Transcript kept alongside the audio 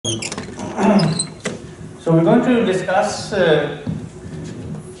So we're going to discuss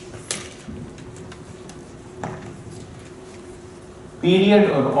period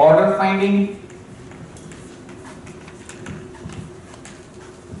or order finding,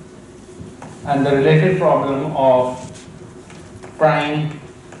 and the related problem of prime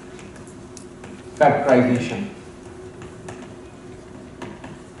factorization.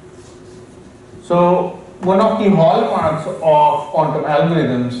 So one of the hallmarks of quantum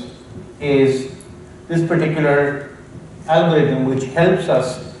algorithms is this particular algorithm, which helps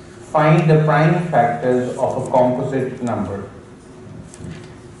us find the prime factors of a composite number.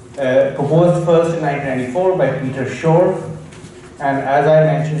 Proposed first in 1994 by Peter Shor, and as I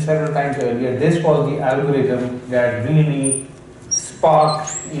mentioned several times earlier, this was the algorithm that really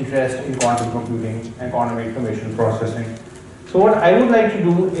sparked interest in quantum computing and quantum information processing. So what I would like to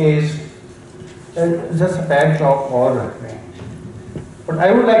do is just a bad job or what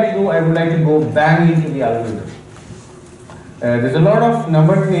I would like to do, I would like to go bang into the algorithm. There's a lot of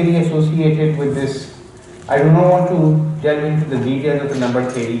number theory associated with this. I do not want to delve into the details of the number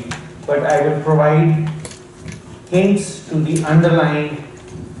theory, but I will provide hints to the underlying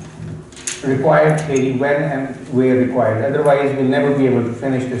required theory when and where required. Otherwise, we'll never be able to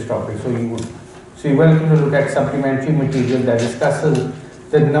finish this topic. So you're welcome to look at supplementary material that discusses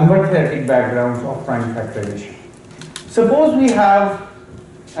the number theoretic backgrounds of prime factorization. Suppose we have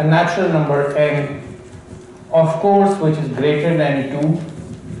a natural number n, of course, which is greater than 2,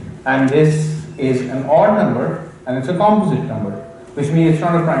 and this is an odd number, and it's a composite number, which means it's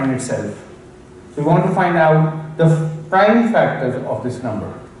not a prime itself. So we want to find out the prime factors of this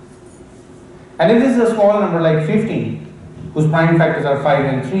number. And if this is a small number like 15, whose prime factors are 5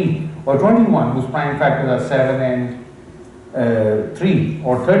 and 3, or 21, whose prime factors are 7 and 3,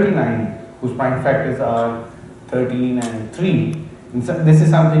 or 39, whose prime factors are 13 and 3. And so this is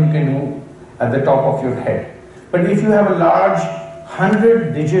something you can do at the top of your head. But if you have a large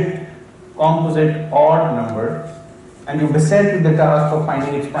 100-digit composite odd number, and you're beset with the task of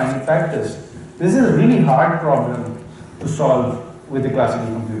finding its prime factors, this is a really hard problem to solve with the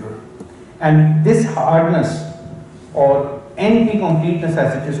classical computer. And this hardness, or NP completeness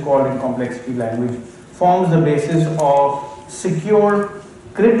as it is called in complexity language, forms the basis of secure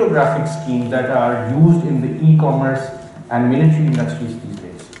cryptographic schemes that are used in the e-commerce and military industries these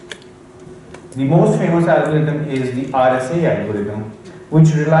days. The most famous algorithm is the RSA algorithm,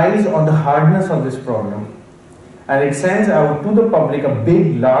 which relies on the hardness of this problem, and it sends out to the public a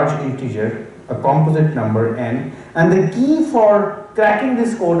big, large integer, a composite number n, and the key for cracking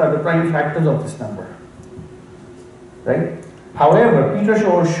this code are the prime factors of this number, right? However, Peter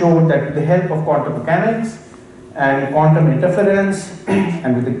Shor showed that with the help of quantum mechanics and quantum interference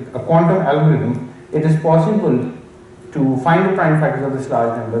and with a quantum algorithm, it is possible to find the prime factors of this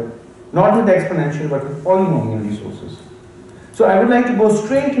large number, not with exponential but with polynomial resources. So I would like to go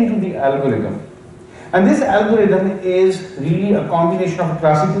straight into the algorithm. And this algorithm is really a combination of a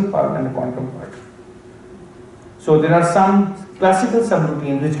classical part and a quantum part. So there are some classical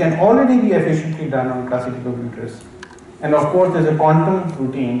subroutines which can already be efficiently done on classical computers. And of course there's a quantum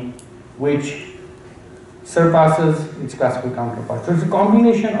routine which surpasses its classical counterpart. So it's a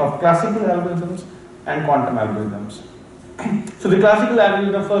combination of classical algorithms and quantum algorithms. So the classical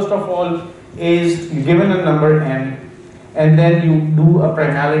algorithm, first of all, is you're given a number n, and then you do a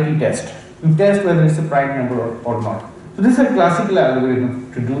primality test. You test whether it's a prime number or not. So this is a classical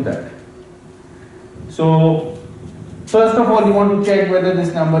algorithm to do that. So first of all, you want to check whether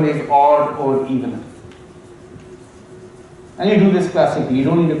this number is odd or even. And you do this classically, you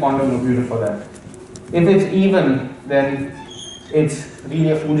don't need a quantum computer for that. If it's even, then it's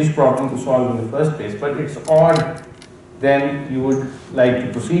really a foolish problem to solve in the first place. But it's odd, then you would like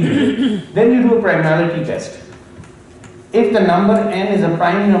to proceed with it. Then you do a primality test. If the number n is a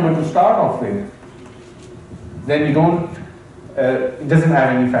prime number to start off with, then you don't, it doesn't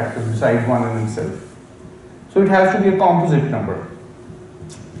have any factors besides 1 in itself. So it has to be a composite number.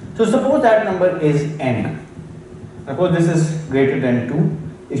 So suppose that number is n. Suppose this is greater than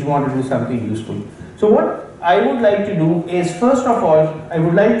 2 if you want to do something useful. So what I would like to do is, first of all, I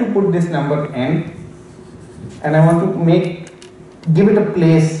would like to put this number n, and I want to give it a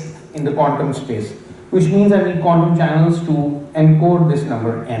place in the quantum space, which means I need quantum channels to encode this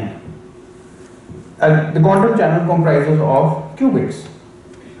number n. The quantum channel comprises of qubits.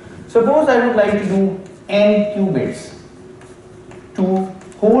 Suppose I would like to do n qubits to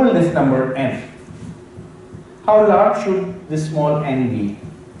hold this number n. How large should this small n be?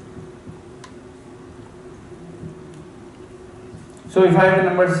 So if I have a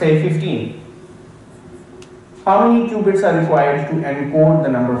number, say 15, how many qubits are required to encode the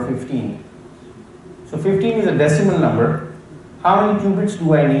number 15? So 15 is a decimal number. How many qubits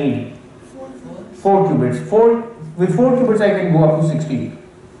do I need? 4 qubits. With 4 qubits I can go up to 16.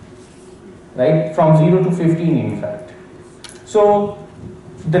 Right? From 0 to 15 in fact. So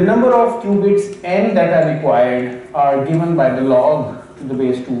the number of qubits n that are required are given by the log to the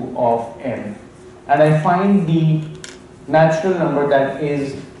base 2 of n. And I find the natural number that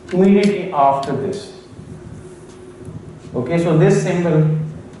is immediately after this. Okay, so this symbol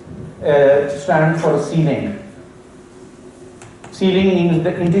stands for ceiling. Ceiling means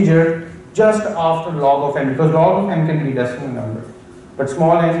the integer just after log of n, because log of n can be a decimal number, but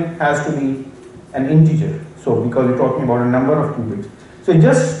small n has to be an integer. So because we're talking about a number of qubits. So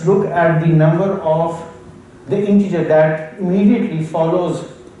just look at the number of the integer that immediately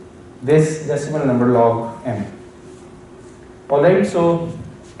follows this decimal number log n. Alright, so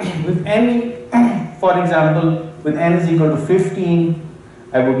with n, for example, with n is equal to 15,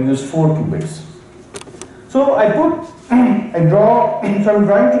 I would use 4 qubits. So I'm going to draw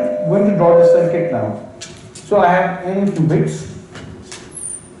the circuit now. So I have n qubits,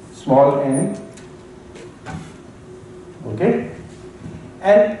 small n, okay?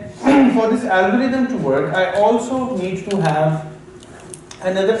 And for this algorithm to work, I also need to have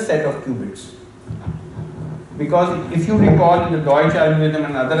another set of qubits. Because if you recall in the Deutsch algorithm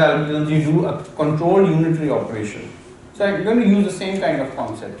and other algorithms, you do a controlled unitary operation. So I'm going to use the same kind of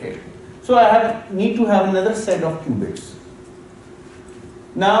concept here. So I need to have another set of qubits.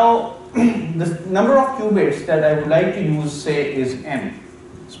 Now, the number of qubits that I would like to use, say, is n,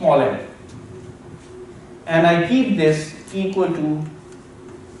 small n. And I keep this equal to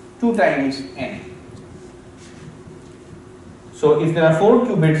 2 times n. So if there are 4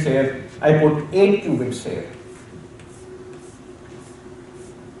 qubits here, I put 8 qubits here.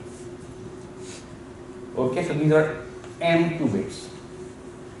 Okay, so these are n qubits.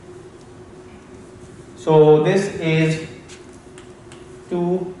 So this is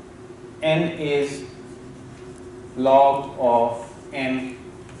 2, n is log of n,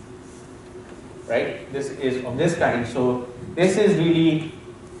 right? This is of this kind. So this is really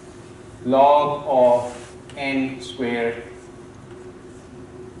log of n squared.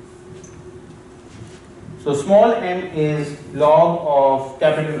 So small n is log of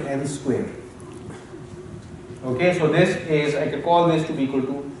capital N squared. Okay, so this is, I can call this to be equal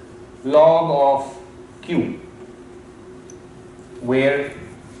to log of q, where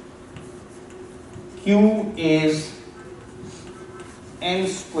q is n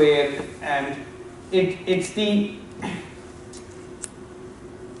squared, and it's the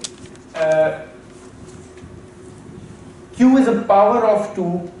q is a power of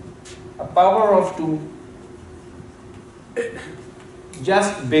 2,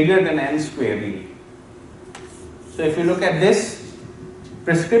 just bigger than n squared really. So if you look at this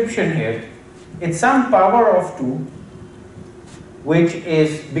prescription here, it's some power of 2 which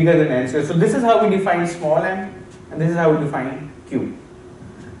is bigger than n squared. So this is how we define small n, and this is how we define q.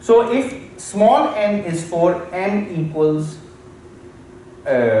 So if small n is 4, n equals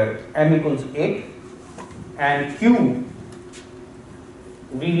 8, and q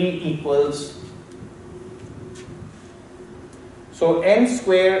really equals, so n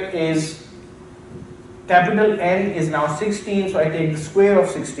square is, capital N is now 16, so I take the square of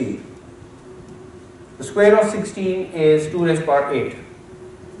 16. The square of 16 is 2 raised to power 8.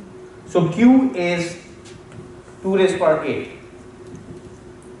 So q is 2 raised to power 8,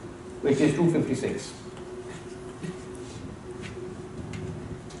 which is 256.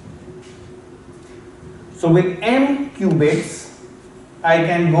 So with m qubits, I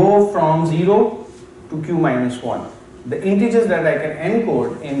can go from 0 to q minus 1. The integers that I can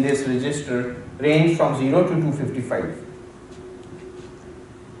encode in this register range from 0 to 255.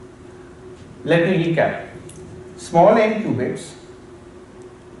 Let me recap. Small n qubits,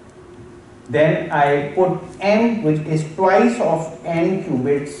 then I put m, which is twice of n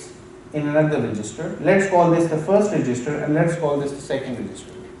qubits, in another register. Let's call this the first register, and let's call this the second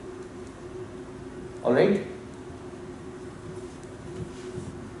register. Alright?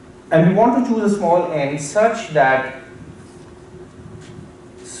 And we want to choose a small n such that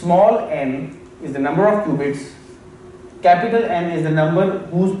small n is the number of qubits, capital N is the number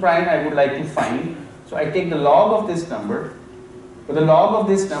whose prime I would like to find. So I take the log of this number, but the log of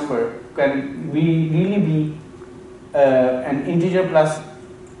this number can really be an integer plus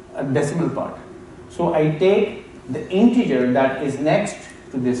a decimal part. So I take the integer that is next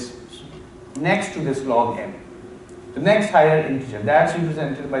to this log n, the next higher integer, that's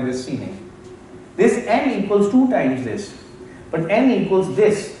represented by this ceiling. This n equals 2 times this, but n equals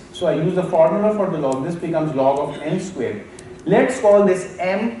this. So I use the formula for the log. This becomes log of n squared. Let's call this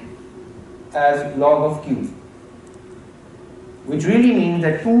m as log of q, which really means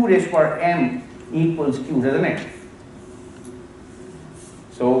that 2 raised to power m equals q, doesn't it?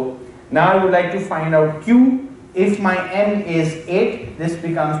 So now I would like to find out q. If my m is 8, this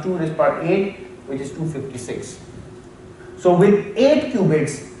becomes 2 raised to power 8, which is 256. So with 8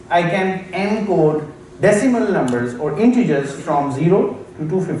 qubits, I can encode decimal numbers or integers from 0 to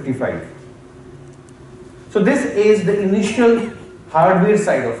 255. So this is the initial hardware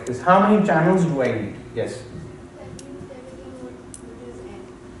side of this. How many channels do I need? Yes.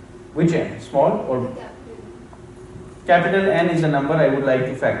 Which n? Small or capital N is the number I would like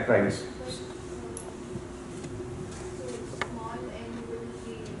to factorize.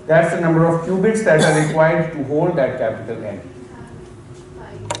 That's the number of qubits that are required to hold that capital N.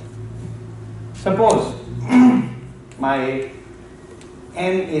 Suppose my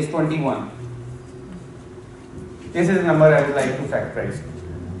n is 21. This is the number I would like to factorize.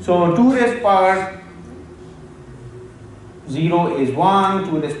 So 2 raised to power 0 is 1,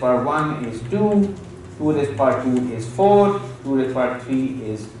 2 raised to power 1 is 2, 2 raised to power 2 is 4, 2 raised to power 3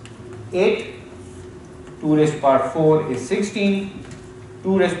 is 8, 2 raised to power 4 is 16,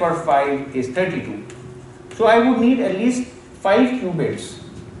 2 raised to power 5 is 32. So I would need at least 5 qubits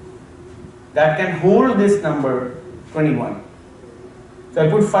that can hold this number 21. So I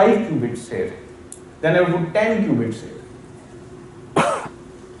put 5 qubits here. Then I would put 10 qubits here.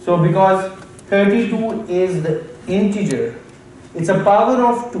 So because 32 is the integer, it's a power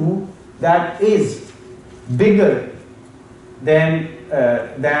of 2 that is bigger than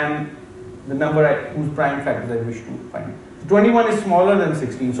the number whose prime factors I wish to find. 21 is smaller than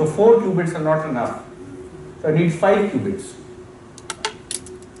 16, so 4 qubits are not enough. So I need 5 qubits.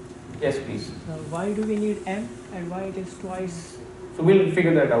 Yes, please. Why do we need m and why it is twice? So we'll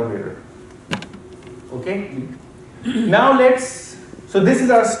figure that out later. Okay? Now so this is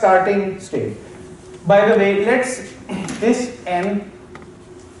our starting state. By the way, this n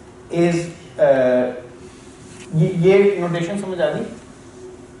is, ये notation समझ आ गई?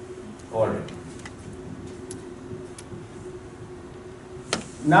 Alright.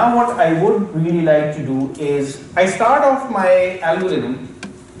 Now what I would really like to do is, I start off my algorithm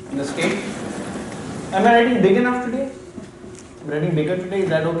in the state. Am I writing big enough today? I'm writing bigger today, is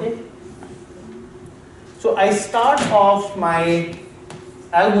that okay? So I start off my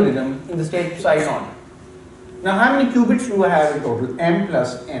algorithm in the state psi naught. Now how many qubits do I have in total? M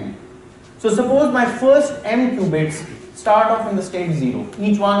plus n. So suppose my first m qubits start off in the state 0,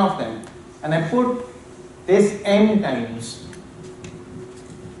 each one of them, and I put this m times,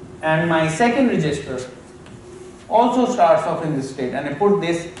 and my second register also starts off in this state, and I put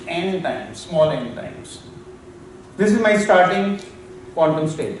this n times, small n times. This is my starting quantum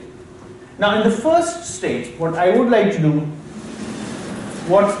state. Now in the first state, what I would like to do,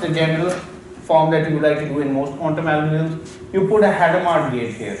 what's the general form that you would like to do in most quantum algorithms? You put a Hadamard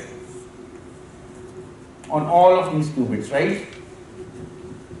gate here on all of these qubits, right?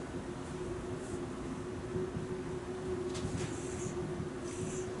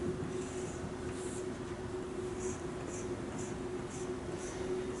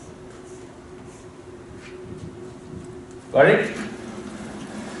 Got it?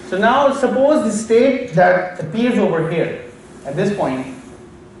 So now suppose the state that appears over here at this point,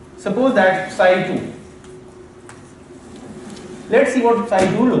 suppose that psi 2. Let's see what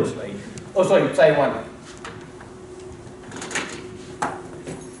psi 2 looks like. Oh sorry, psi 1.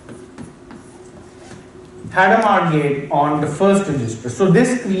 Hadamard gate on the first register. So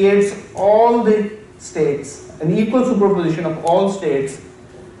this creates all the states, an equal superposition of all states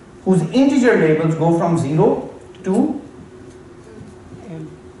whose integer labels go from 0 to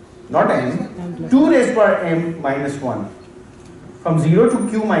not n, 2 raised to power m minus 1. From 0 to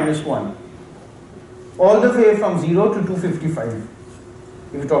q minus 1. All the way from 0 to 255.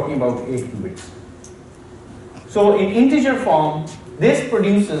 If you're talking about 8 qubits. So in integer form, this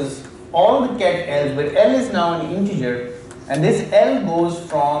produces all the ket L's, where L is now an integer, and this L goes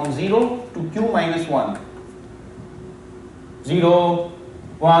from 0 to q minus 1. 0,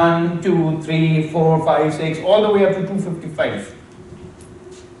 1, 2, 3, 4, 5, 6, all the way up to 255.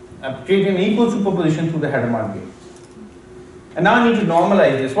 I'm creating an equal superposition through the Hadamard gate. And now I need to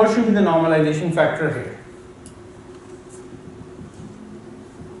normalize this. What should be the normalization factor here?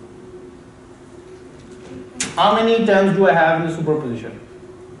 How many terms do I have in the superposition?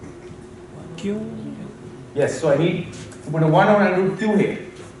 Q. Yes, so I need to put a 1 over root q here.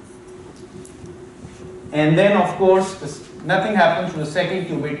 And then of course, nothing happens to the second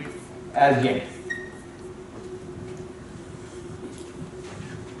qubit as yet.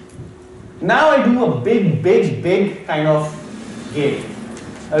 Now I do a big kind of gate,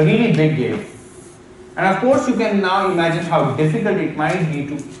 a really big gate. And of course you can now imagine how difficult it might be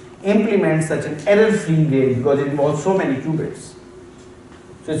to implement such an error-free gate because it involves so many qubits.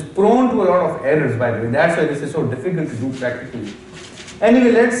 So it's prone to a lot of errors, by the way. That's why this is so difficult to do practically.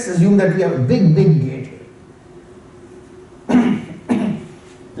 Anyway, let's assume that we have a big gate here.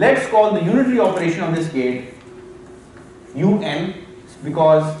 Let's call the unitary operation of this gate un,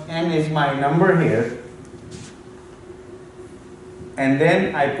 because n is my number here. And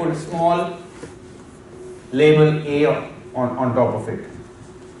then I put a small label A on top of it.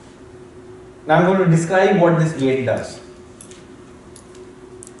 Now I'm going to describe what this gate does.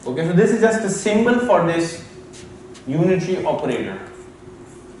 Okay, so this is just a symbol for this unitary operator.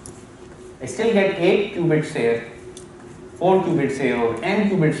 I still get 8 qubits here, 4 qubits here, or n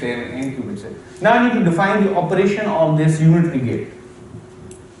qubits here, and n qubits here. Now I need to define the operation of this unitary gate.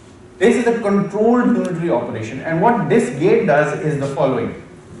 This is a controlled unitary operation, and what this gate does is the following.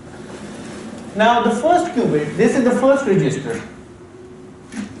 Now the first qubit, this is the first register.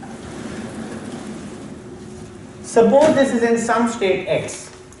 Suppose this is in some state x.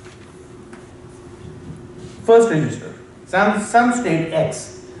 First register, some state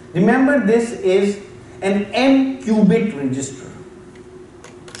x. Remember, this is an n qubit register.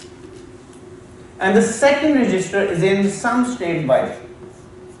 And the second register is in some state y.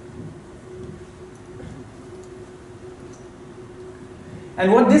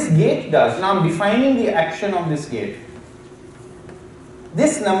 And what this gate does, now I'm defining the action of this gate.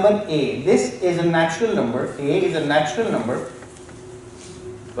 This number a, this is a natural number, a is a natural number.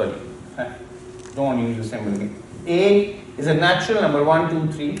 Sorry, don't want to use the symbol again. A is a natural number, 1,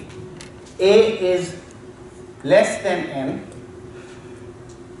 2, 3. A is less than n.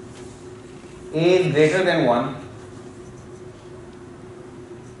 A is greater than 1.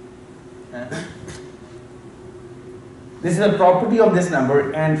 This is a property of this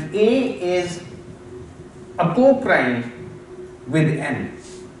number, and A is a co-prime with n,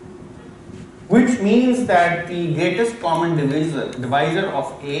 which means that the greatest common divisor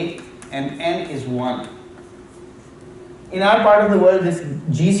of A and n is 1. In our part of the world, this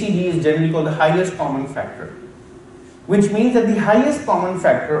GCD is generally called the highest common factor, which means that the highest common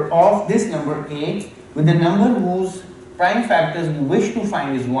factor of this number A with the number whose prime factors we wish to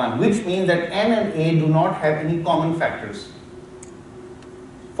find is 1, which means that n and A do not have any common factors.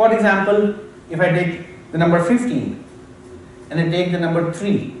 For example, if I take the number 15 and I take the number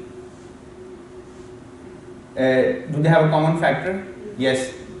 3, do they have a common factor?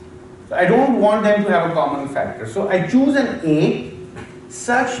 Yes. So I don't want them to have a common factor. So I choose an A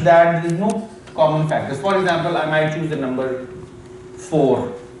such that there is no common factors. For example, I might choose the number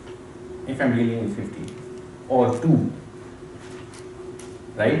 4 if I'm dealing with 15, or 2,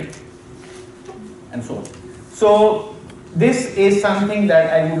 right? And so on. So this is something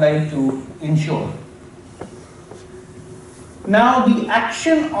that I would like to ensure. Now the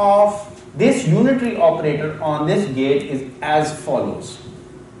action of this unitary operator on this gate is as follows.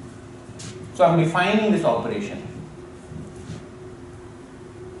 So I'm defining this operation.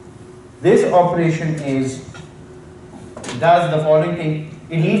 This operation does the following thing.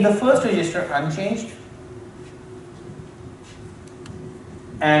 It leaves the first register unchanged,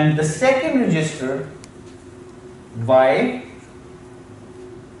 and the second register by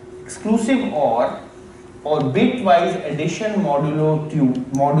exclusive OR or bitwise addition modulo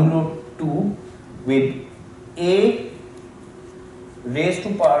 2 with A raised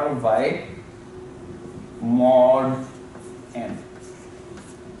to power of y mod n.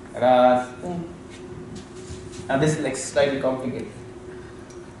 Now this is like slightly complicated.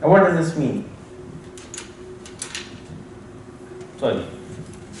 Now what does this mean? Sorry.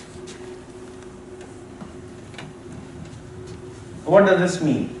 What does this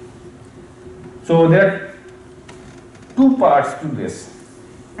mean? So there are two parts to this.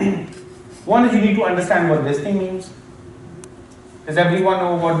 One is you need to understand what this thing means. Does everyone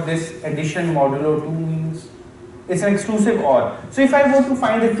know what this addition modulo 2 means? It's an exclusive OR. So if I were to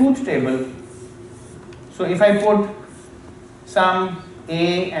find a truth table, so if I put some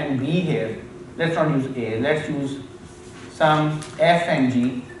A and B here, let's not use A, let's use some F and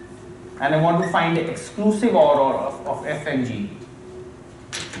G, and I want to find the exclusive OR of F and G.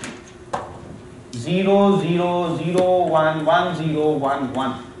 0, 0, 0, 1, 1, 0, 1,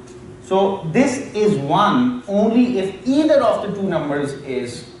 1. So this is 1 only if either of the two numbers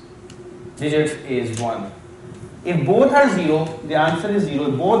digits is 1. If both are 0, the answer is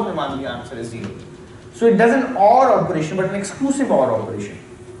 0. If both are 1, the answer is 0. So it does an OR operation, but an exclusive OR operation.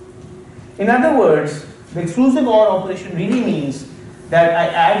 In other words, the exclusive OR operation really means that I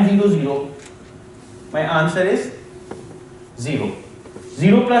add 0, 0, My answer is 0.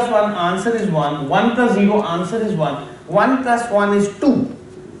 0 plus 1 answer is 1. 1 plus 0 answer is 1. 1 plus 1 is 2.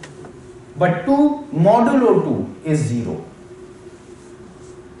 But 2 modulo 2 is 0.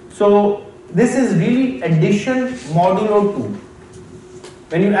 So this is really addition modulo 2.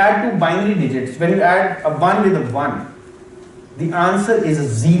 When you add two binary digits, when you add a 1 with a 1, the answer is a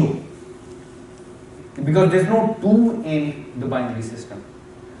 0. Because there is no 2 in the binary system.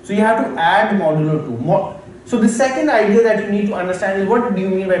 So you have to add modulo 2. So the second idea that you need to understand is, what do you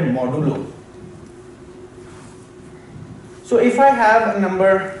mean by modulo? So if I have a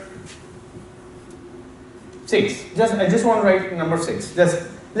number 6, I just want to write number 6. Let's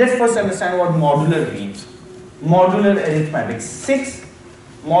first understand what modular means. Modular arithmetic. 6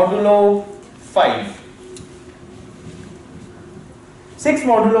 modulo 5. 6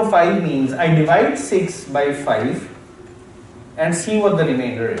 modulo 5 means I divide 6 by 5 and see what the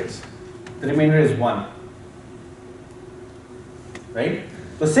remainder is. The remainder is 1. Right?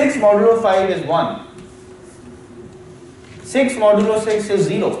 So 6 modulo 5 is 1. 6 modulo 6 is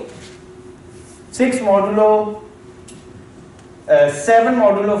 0. 6 modulo 7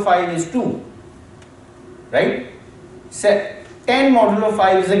 modulo 5 is 2. Right? 10 modulo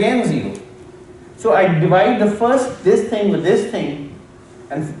 5 is again 0. So I divide this thing with this thing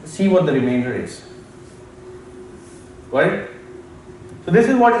and see what the remainder is. Right? So this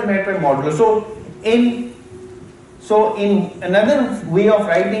is what is meant by modulo. So in another way of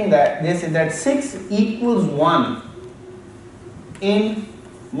writing this is that 6 equals 1 in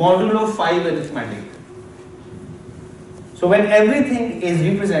modulo 5 arithmetic. So when everything is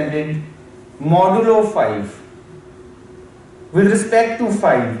represented modulo 5, with respect to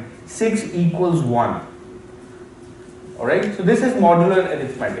 5, 6 equals 1. Alright, so this is modular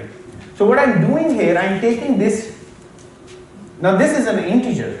arithmetic. So what I'm doing here, I'm taking this. Now this is an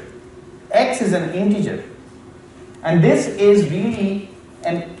integer. X is an integer. And this is really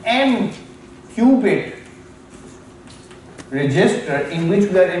an m qubit register in which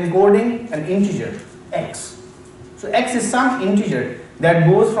we are encoding an integer, x. So x is some integer that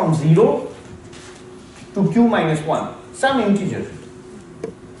goes from 0 to q minus 1, some integer.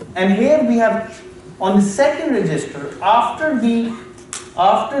 And here we have, on the second register, after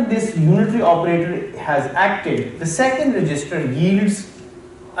this unitary operator has acted, the second register yields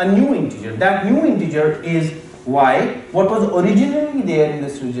a new integer. That new integer is y, what was originally there in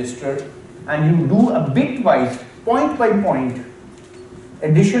this register, and you do a bitwise, point by point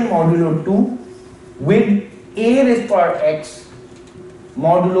addition modulo 2 with a raised power x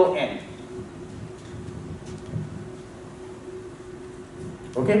modulo n.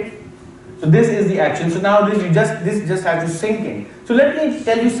 Okay, so this is the action. So now this just has to sink in. So let me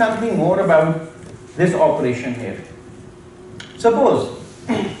tell you something more about this operation here. Suppose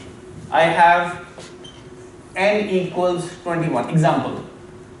I have n equals 21. Example.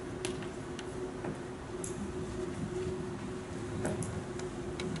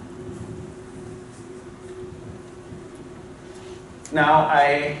 Now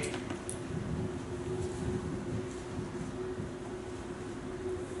I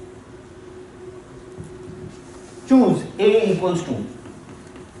choose a equals 2.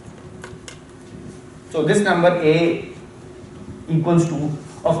 So this number a equals 2.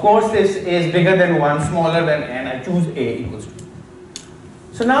 Of course this is bigger than 1, smaller than n. I choose a equals 2.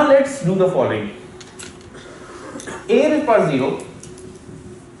 So now let's do the following. A raised power 0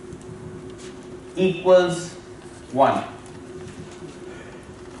 equals 1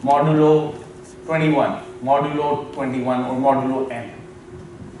 modulo 21, modulo 21 or modulo n.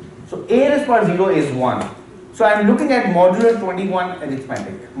 So a raised power 0 is 1. So I am looking at modular 21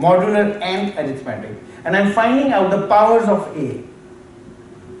 arithmetic, modular n arithmetic, and I am finding out the powers of a.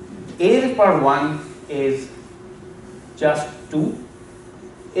 A raised power 1 is just 2,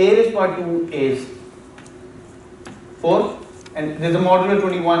 a raised power 2 is 4, and there is a modular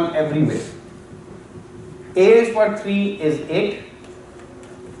 21 everywhere. A raised power 3 is 8,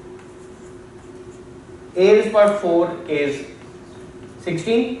 a raised power 4 is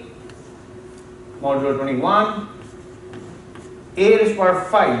 16, modulo 21, a raised power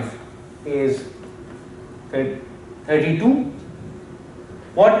 5 is 32.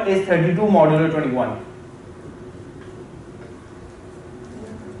 What is 32 modulo 21?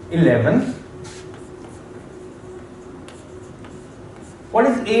 11. What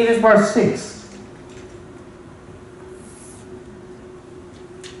is a raised power 6?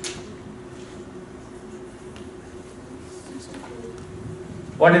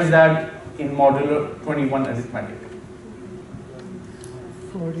 What is that in modulo 21 arithmetic?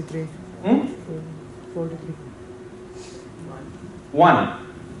 43. 43. 1.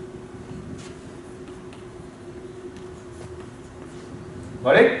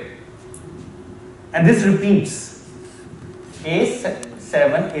 Got it? And this repeats.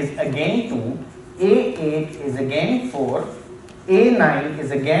 A7 is again 2, A8 is again 4, A9 is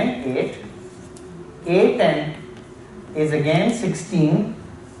again 8, A10 is again 16,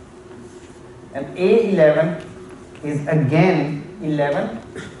 and A11 is again 11.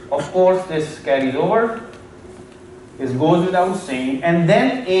 Of course, this carries over, this goes without saying, and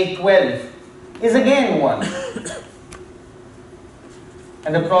then A12 is again 1.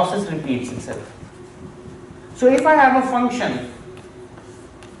 And the process repeats itself. So if I have a function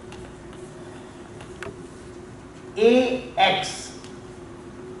AX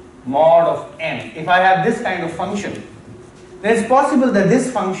mod of n, if I have this kind of function, then it's possible that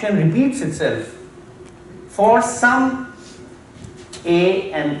this function repeats itself for some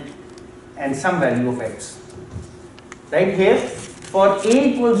a and some value of x. Right here, for a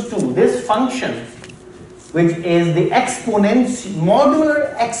equals 2, this function, which is the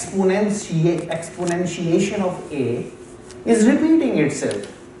modular exponentiation of a, is repeating itself.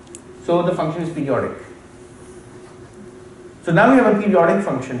 So the function is periodic. So now we have a periodic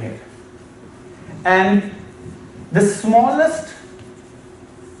function here. And the smallest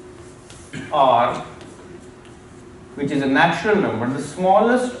r, which is a natural number, the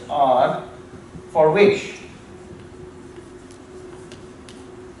smallest r for which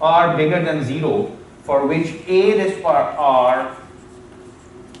r bigger than 0, for which a raised to power r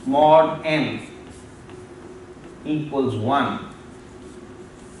mod n equals 1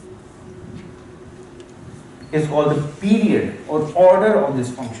 is called the period or order of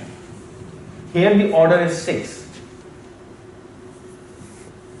this function. Here the order is 6.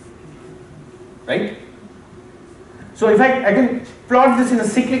 Right? So if I can plot this in a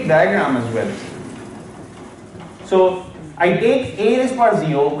cyclic diagram as well. So I take a raised to power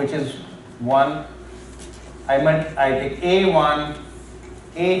 0, which is 1. I take a1,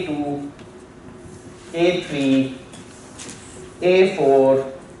 a2, a3,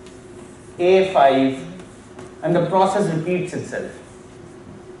 a4, a5, and the process repeats itself.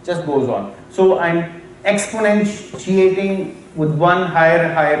 Just goes on. So I'm exponentiating with one higher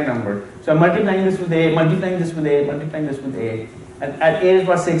and higher number. So I'm multiplying this with a, multiplying this with a, multiplying this with a, and at a raised to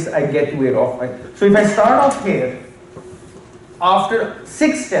power 6 I get to a off. Right? So if I start off here, after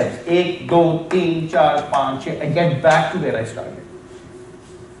 6 steps, 1, 2, 3, 4, 5, 6, I get back to where I started.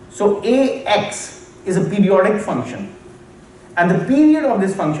 So ax is a periodic function, and the period of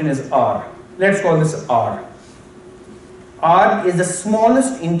this function is r. Let's call this r. R is the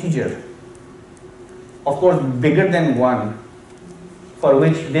smallest integer, of course bigger than 1, for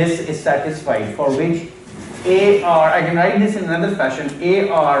which this is satisfied, for which AR, I can write this in another fashion,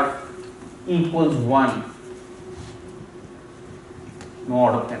 AR equals 1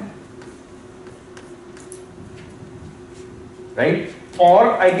 mod of n. Right?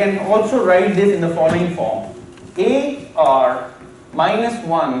 Or I can also write this in the following form. AR minus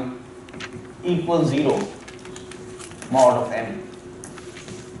 1 equals 0 mod of n.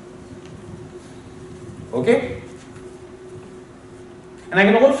 Okay? And I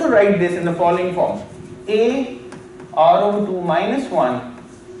can also write this in the following form. A r over 2 minus 1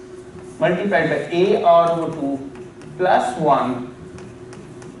 multiplied by a r over 2 plus 1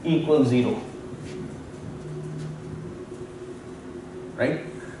 equals 0. Right?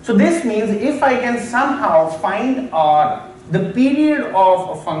 So this means if I can somehow find r, the period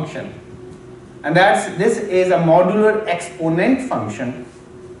of a function, and this is a modular exponent function,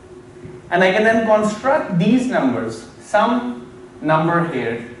 and I can then construct these numbers, some number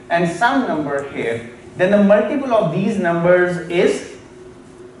here and some number here, then the multiple of these numbers is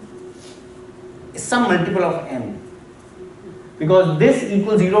some multiple of n. Because this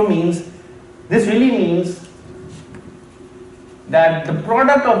equals 0 means, this really means that the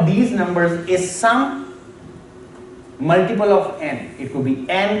product of these numbers is some multiple of n. It could be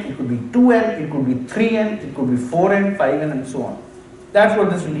n, it could be 2n, it could be 3n, it could be 4n, 5n, and so on. That's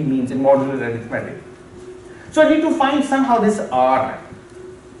what this really means in modular arithmetic. So I need to find somehow this r.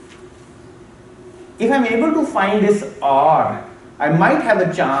 If I'm able to find this r, I might have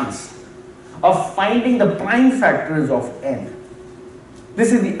a chance of finding the prime factors of n.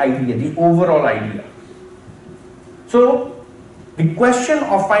 This is the idea, the overall idea. So the question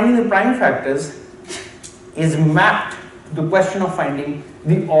of finding the prime factors is mapped to the question of finding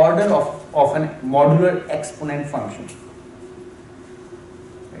the order of a modular exponent function.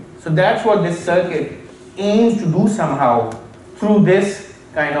 Right? So that's what this circuit aims to do somehow through this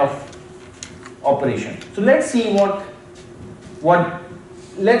kind of operation. So let's see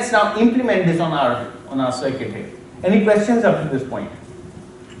let's now implement this on our circuit here. Any questions up to this point?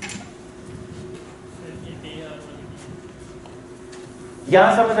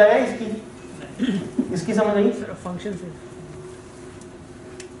 यहाँ समझ आया इसकी समझ आई? Sir, function से.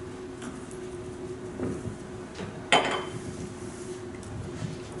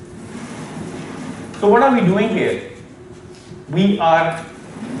 So what are we doing here? We are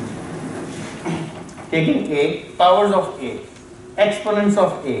taking a powers of a, exponents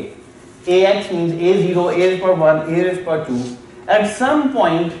of a. Ax means a0, a raised power 1, a raised power 2. At some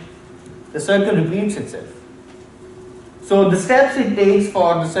point, the circle repeats itself. So the steps it takes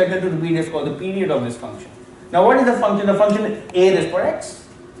for the circle to repeat is called the period of this function. Now what is the function? The function is a raised power x.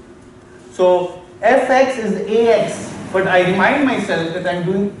 So fx is ax, but I remind myself that I am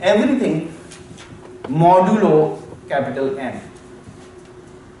doing everything modulo capital N.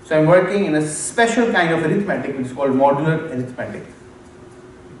 So I am working in a special kind of arithmetic which is called modular arithmetic.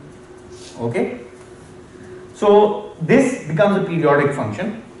 Okay? So this becomes a periodic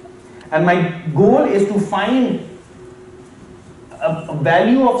function, and my goal is to find a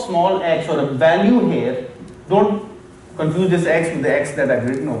value of small x, or a value here. Don't confuse this x with the x that I've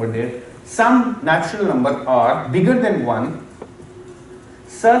written over there. Some natural number r bigger than 1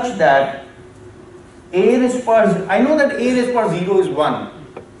 such that a raised power, I know that a raised power 0 is 1.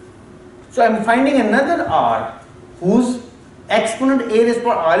 So I'm finding another r whose exponent a raised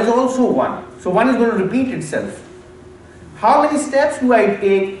power r is also 1. So 1 is going to repeat itself. How many steps do I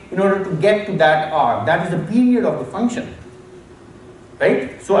take in order to get to that r? That is the period of the function.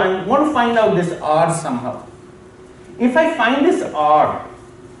 Right? So I want to find out this r somehow. If I find this r,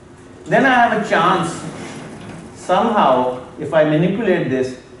 then I have a chance somehow, if I manipulate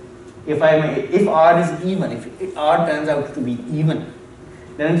this, if r is even, if r turns out to be even,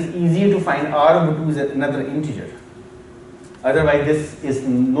 then it's easier to find r over 2 is another integer. Otherwise this is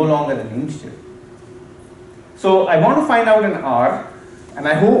no longer an integer. So I want to find out an r, and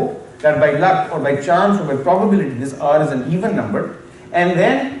I hope that by luck or by chance or by probability this r is an even number, and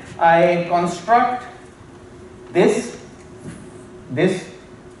then I construct this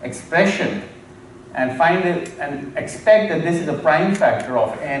expression and find it and expect that this is a prime factor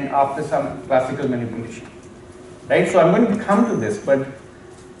of n after some classical manipulation. Right? So I'm going to come to this, but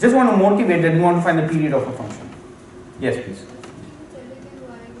just want to motivate that we want to find the period of a function. Yes, please.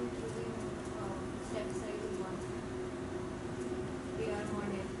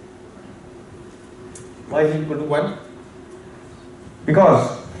 Why is it equal to 1?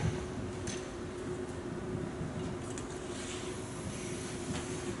 Because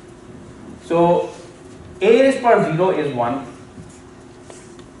so a raised power 0 is 1.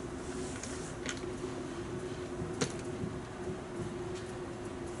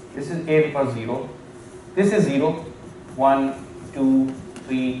 This is a raised power 0. This is 0. 1, 2,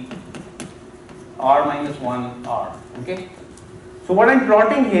 3, r minus 1, r. Okay? So what I'm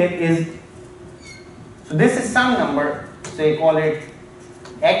plotting here is, so this is some number, say call it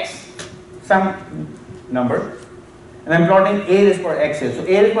x, some number, and I'm plotting a raised power x here. So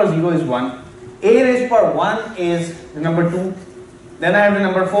a raised power 0 is 1. A raised power 1 is the number 2, then I have the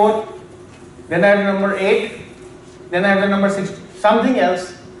number 4, then I have the number 8, then I have the number 6, something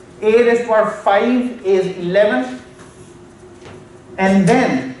else. A raised power 5 is 11, and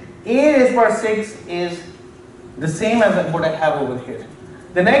then a raised power 6 is the same as what I have over here.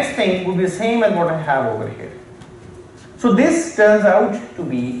 The next thing will be the same as what I have over here. So this turns out to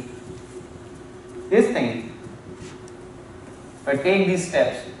be this thing. If I take these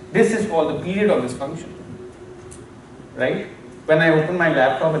steps, this is called the period of this function, right? When I open my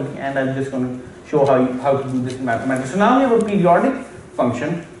laptop at the end, I'm just going to show how to do this in mathematics. So now we have a periodic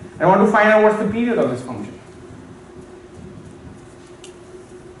function. I want to find out what's the period of this function,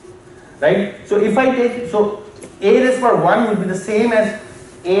 right? So if I take, so a raised power 1 will be the same as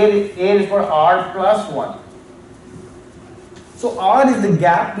a raised power r plus 1. So r is the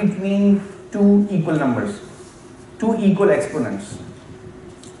gap between two equal numbers, two equal exponents.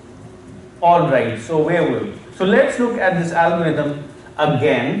 All right, so where were we? So let's look at this algorithm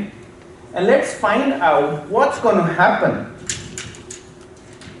again, and let's find out what's going to happen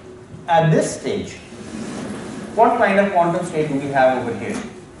at this stage. What kind of quantum state do we have over here?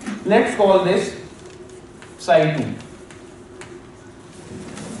 Let's call this psi 2.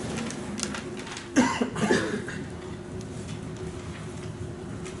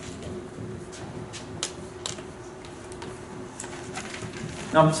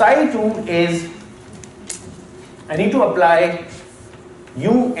 Now psi 2 is, I need to apply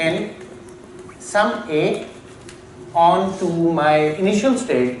un some a onto my initial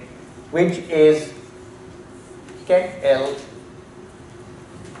state, which is ket L,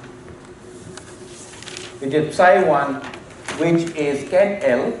 which is psi 1, which is ket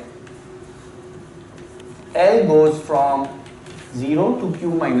L. L goes from 0 to q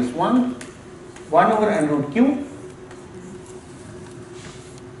minus 1, 1 over n root q,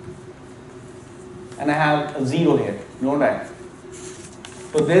 and I have a 0 here, don't I?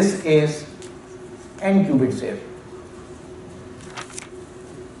 So this is n qubits here.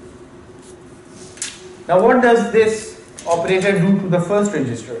 Now what does this operator do to the first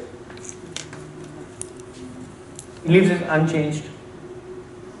register? It leaves it unchanged.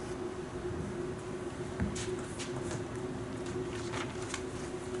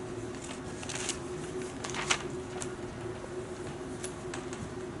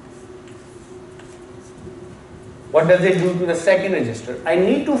 What does it do to the second register? I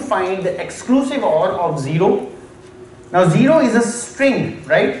need to find the exclusive OR of 0. Now 0 is a string,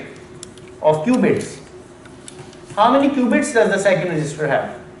 right, of qubits. How many qubits does the second register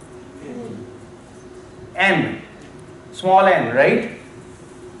have? N, small n, right?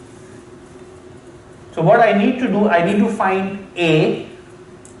 So what I need to do, I need to find A,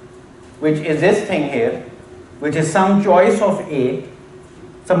 which is this thing here, which is some choice of A,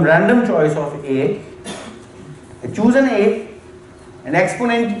 some random choice of A. I choose an A and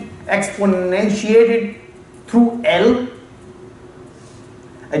exponentiate it through L.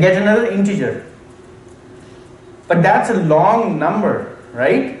 I get another integer. But that's a long number,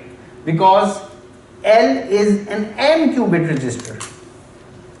 right? Because L is an n qubit register,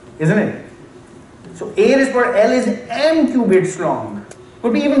 isn't it? So A raised power L is m qubits long.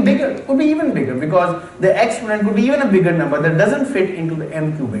 Could be even bigger, because the exponent could be even a bigger number that doesn't fit into the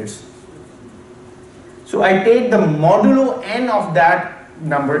m qubits. So I take the modulo n of that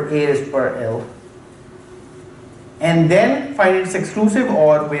number A raised power L and then find its exclusive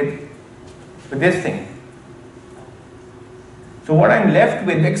OR with this thing. So what I'm left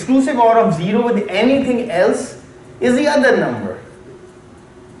with, the exclusive OR of 0 with anything else is the other number.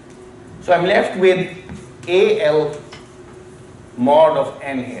 So I'm left with AL mod of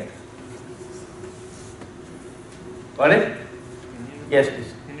n here. Got it? Yes,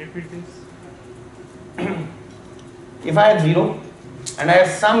 please. Can you repeat this? If I have 0 and I have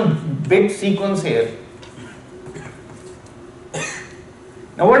some bit sequence here.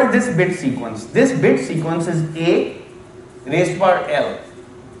 Now what is this bit sequence? This bit sequence is A raised to power L.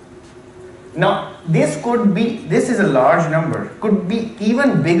 Now this is a large number, could be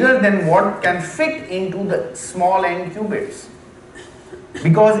even bigger than what can fit into the small n qubits,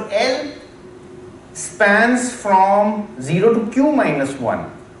 because L spans from 0 to q minus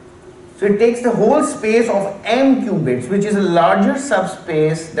 1. So it takes the whole space of m qubits, which is a larger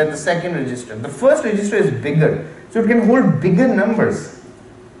subspace than the second register. The first register is bigger, so it can hold bigger numbers.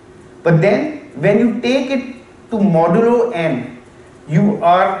 But then when you take it to modulo n, you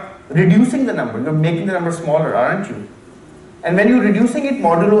are reducing the number, you're making the number smaller, aren't you? And when you're reducing it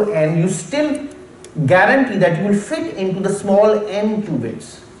modulo n, you still guarantee that you will fit into the small n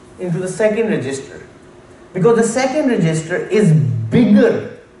qubits, into the second register. Because the second register is bigger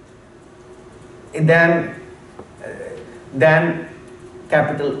than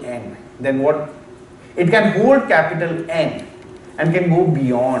capital N, then what? It can hold capital N and can go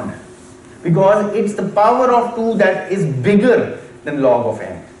beyond, because it's the power of 2 that is bigger than log of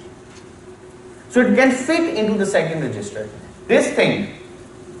n. So it can fit into the second register. This thing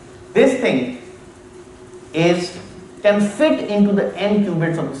can fit into the n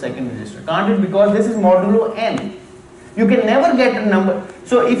qubits of the second register, can't it? Because this is modulo n. You can never get a number.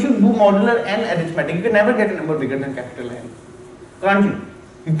 So if you do modular n arithmetic, you can never get a number bigger than capital N, can't you?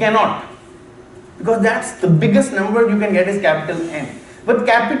 You cannot, because that's the biggest number you can get is capital N. But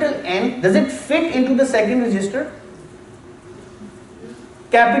capital N, does it fit into the second register?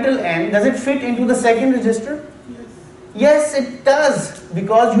 Capital N, does it fit into the second register? Yes, it does,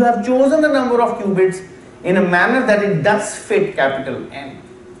 because you have chosen the number of qubits in a manner that it does fit capital N,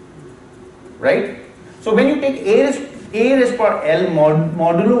 right? So when you take A raised power L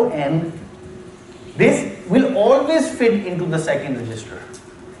modulo n, this will always fit into the second register.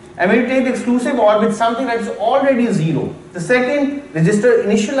 And when you take the exclusive OR with something that is already 0, the second register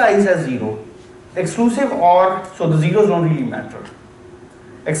initialized as 0, the exclusive OR, so the zeros don't really matter.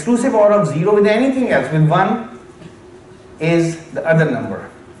 Exclusive OR of 0 with anything else, with 1 is the other number.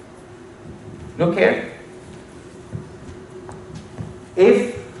 Look here.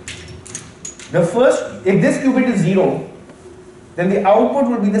 If this qubit is 0, then the output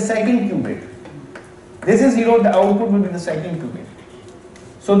will be the second qubit. This is 0, the output will be the second qubit.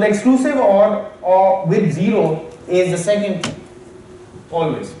 So the exclusive OR with 0 is the second qubit,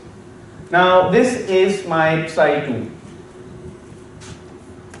 always. Now this is my psi 2.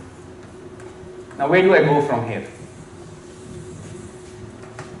 Now where do I go from here?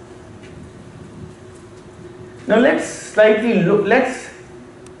 Now let's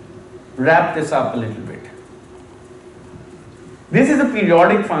wrap this up a little bit. This is a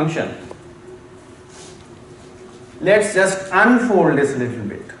periodic function. Let's just unfold this a little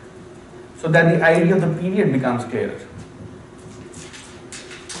bit so that the idea of the period becomes clearer.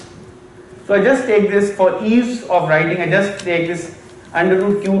 So I just take this for ease of writing, I just take this under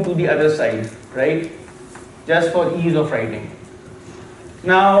root q to the other side, right? Just for ease of writing.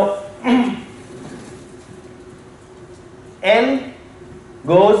 Now, L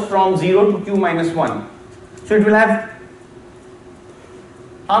goes from 0 to q minus 1. So it will have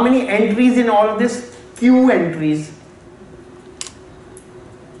how many entries in all of this? Q entries.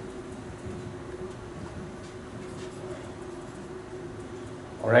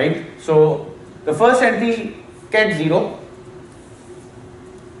 Alright, so the first entry ket 0,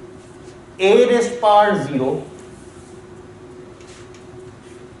 a raised power 0,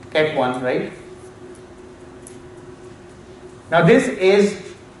 ket 1, right? Now this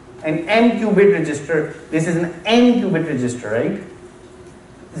is an m qubit register, this is an n qubit register, right?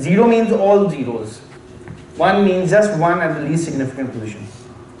 0 means all zeros, 1 means just 1 at the least significant position,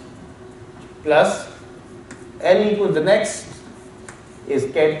 plus L equals the next is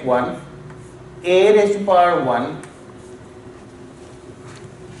ket 1, a raised to power 1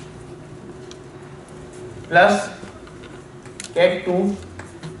 plus ket 2,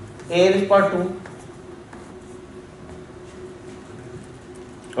 a raised to power 2.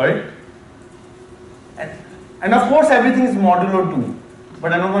 Got it? And of course everything is modulo 2,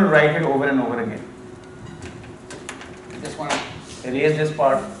 but I'm not going to write it over and over again. Just want to erase this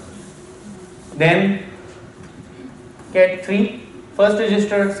part. Then ket 3, first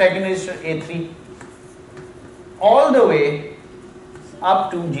register, second register, A3, all the way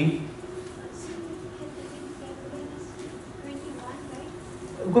up to G.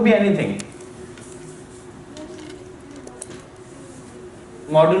 It could be anything.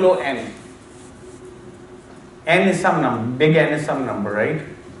 Modulo n. N is some number, big N is some number, right?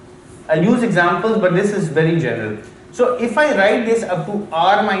 I'll use examples, but this is very general. So if I write this up to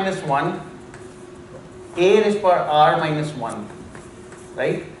r minus 1, a raised to power r minus 1,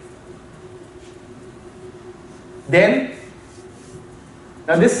 right? Then,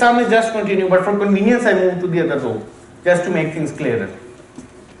 now this sum is just continue, but for convenience I move to the other row, just to make things clearer.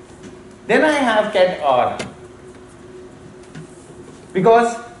 Then I have ket r,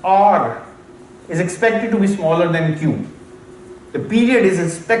 because r is expected to be smaller than q. The period is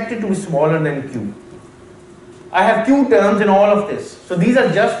expected to be smaller than q. I have q terms in all of this, so these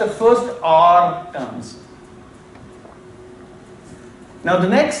are just the first r terms. Now the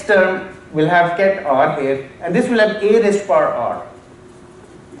next term will have ket r here, and this will have a raised to power r.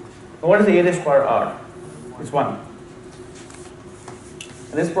 What is a raised to power r? It's 1.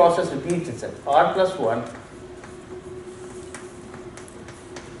 And this process repeats itself. R plus 1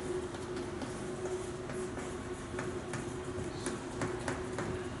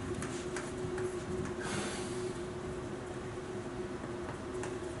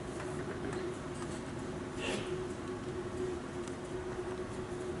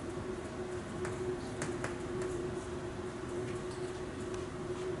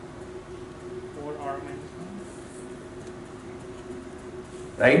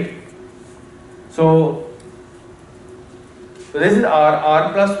 right? So this is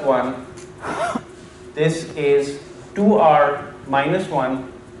r plus 1, this is 2r minus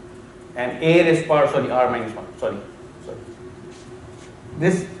 1, and a raised to power, r minus 1, sorry.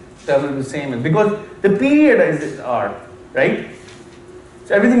 This term will be the same, because the period is r, right?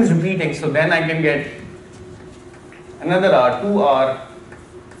 So everything is repeating, so then I can get another r,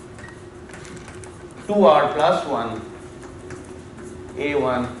 2r plus 1,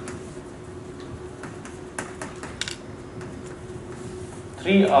 a1,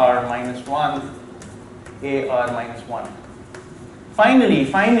 3r minus 1, ar minus 1.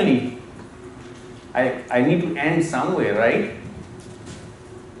 Finally, I need to end somewhere, right?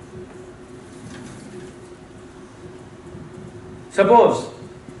 Suppose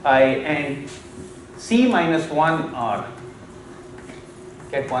I end c minus 1r,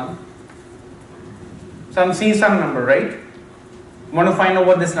 get 1. Some c, some number, right? I want to find out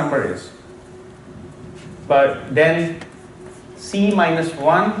what this number is. But then c minus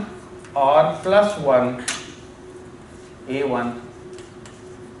 1 r plus 1 a1,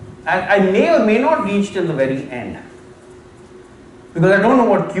 and I may or may not reach till the very end, because I don't know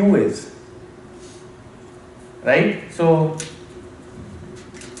what q is, right? So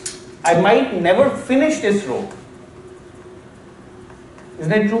I might never finish this row.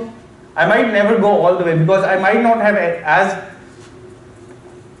 Isn't it true? I might never go all the way, because I might not have as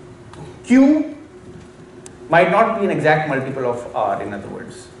q might not be an exact multiple of r, in other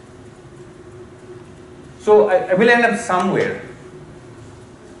words. So I will end up somewhere.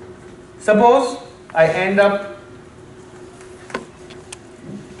 Suppose I end up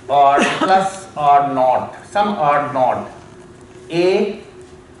r plus r naught, some r naught, a,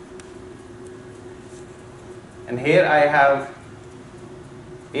 and here I have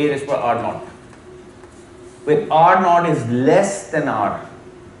a raised to r naught, where r naught is less than r.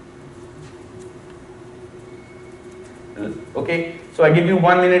 Okay, so I give you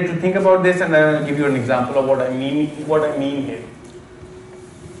 1 minute to think about this, and then I'll give you an example of what I mean here.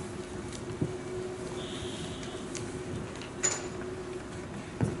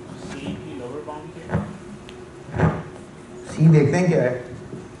 C की lower bound क्या है? सी देखते हैं क्या है.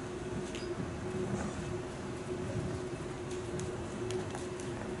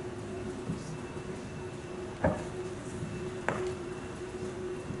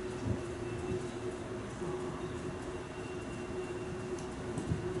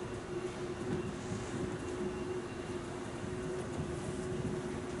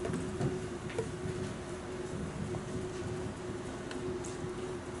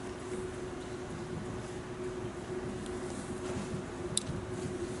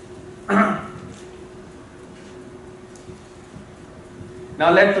 Now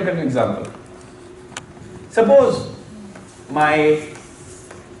let's look at an example. Suppose my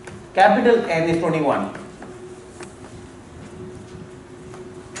capital N is 21.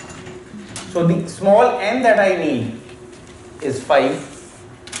 So the small n that I need is 5,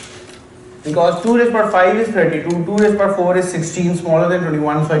 because 2 raised to power 5 is 32, 2 raised to power 4 is 16, smaller than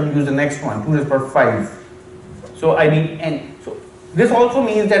 21, so I can use the next one, 2 raised to power 5. So I need n. So this also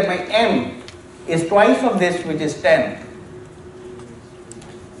means that my m is twice of this, which is 10.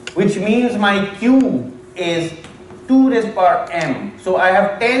 Which means my q is 2 raised to power m. So I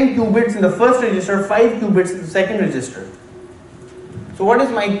have 10 qubits in the first register, 5 qubits in the second register. So what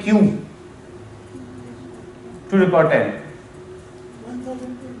is my q? 2 to the power 10.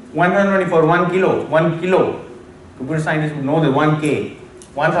 1024, 1 kilo, 1 kilo. Computer scientists would know the 1k,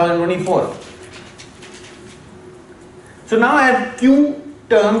 1024. So now I have q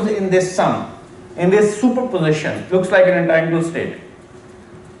terms in this sum, in this superposition. Looks like an entangled state.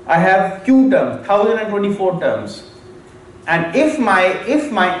 I have q terms, 1024 terms, and if my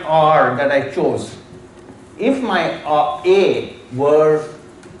r that I chose, if my a were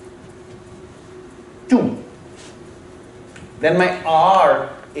 2, then my r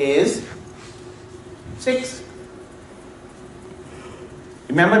is 6.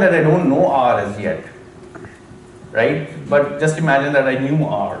 Remember that I don't know r as yet, right? But just imagine that I knew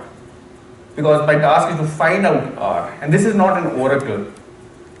r, because my task is to find out r, and this is not an oracle.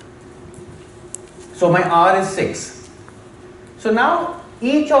 So my r is 6. So now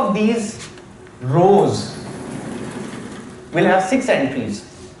each of these rows will have 6 entries,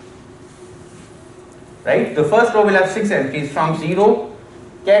 right? The first row will have 6 entries from 0,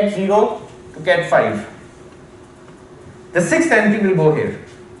 cat 0 to cat 5. The 6th entry will go here.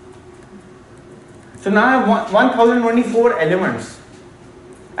 So now I have 1024 elements,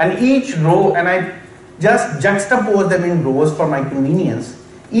 and each row, and I just juxtapose them in rows for my convenience.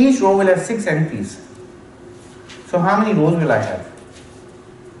 Each row will have 6 entries. So how many rows will I have?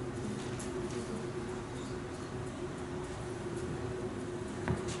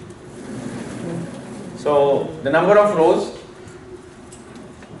 So the number of rows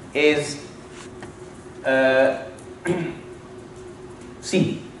is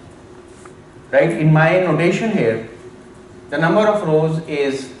C, right? In my notation here, the number of rows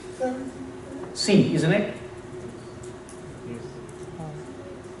is C, isn't it?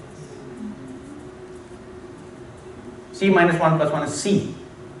 C minus 1 plus 1 is C.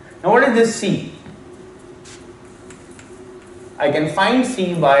 Now what is this C? I can find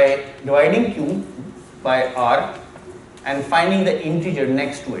C by dividing Q by R and finding the integer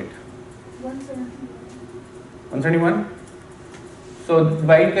next to it. 171. So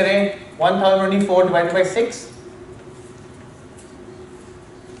divide करें 1024 divided by 6.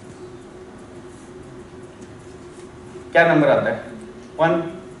 क्या number आता है?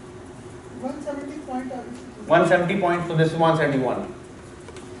 170 points, so this is 171.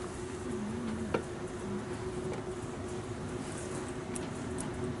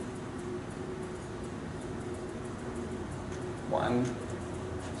 One,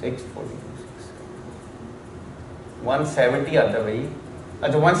 6, 170 आता है भाई.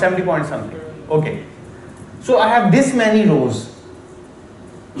 अच्छा 170 point something. Okay. So I have this many rows.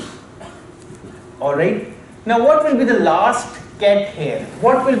 All right. Now what will be the last cat here?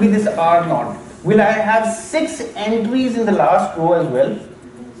 What will be this R naught? Will I have 6 entries in the last row as well?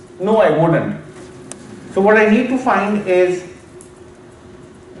 No, I wouldn't. So what I need to find is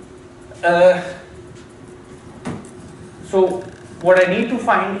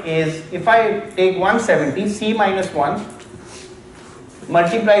if I take 170, C minus 1,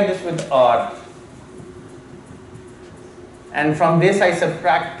 multiply this with R, and from this I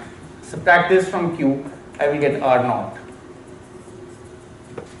subtract this from Q, I will get R naught.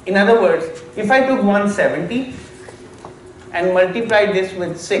 In other words, if I took 170 and multiply this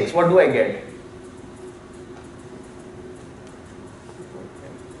with 6, what do I get?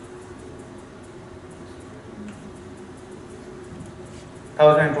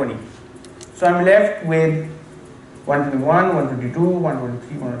 $1,020. So I'm left with 121, 122,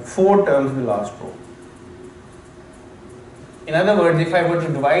 123, 104 terms in the last row. In other words, if I were to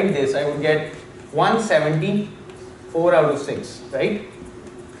divide this, I would get 170, 4 out of 6, right?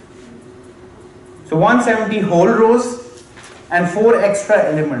 So 170 whole rows and 4 extra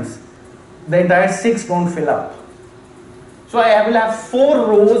elements. The entire 6 don't fill up. So I will have 4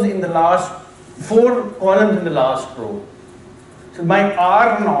 rows in the last, 4 columns in the last row. So my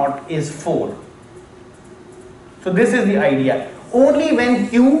R naught is 4. So this is the idea. Only when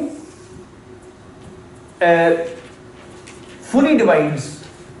Q fully divides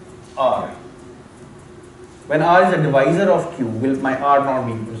R, when R is a divisor of Q, will my R naught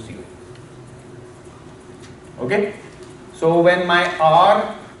be equal to 0. Okay? So when my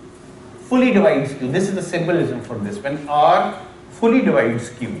R fully divides Q, this is the symbolism for this. When R fully divides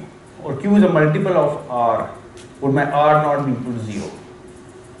Q, or Q is a multiple of R, would my R not be equal to 0?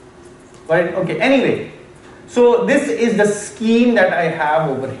 Right? Okay, anyway, so this is the scheme that I have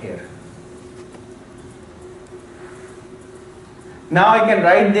over here. Now I can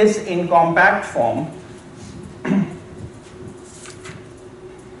write this in compact form.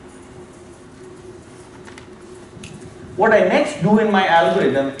 What I next do in my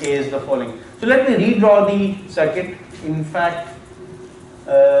algorithm is the following. So let me redraw the circuit. In fact,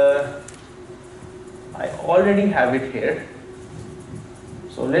 I already have it here.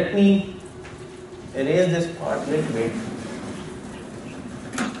 So let me erase this part a little bit.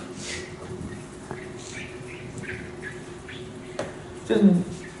 So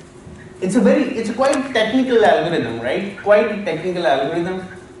it's a quite technical algorithm, right? Quite a technical algorithm.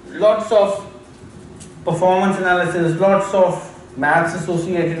 Lots of performance analysis, lots of maths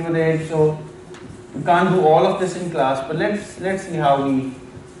associated with it. So we can't do all of this in class, but let's see how we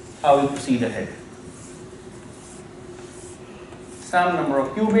proceed ahead. Some number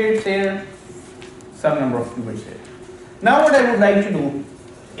of qubits here, some number of qubits here. Now what I would like to do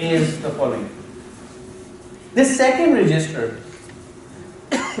is the following. This second register,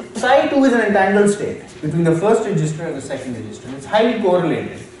 psi2 is an entangled state between the first register and the second register. It's highly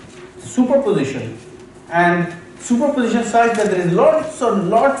correlated. Superposition, and superposition such that there is lots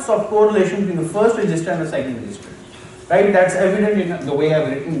of correlation between the first register and the second register. Right? That's evident in the way I've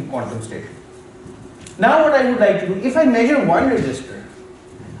written quantum state. Now what I would like to do, if I measure one register,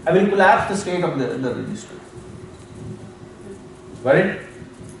 I will collapse the state of the register. Got it?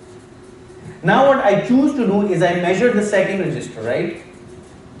 Now what I choose to do is I measure the second register, right?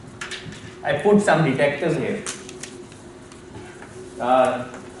 I put some detectors here.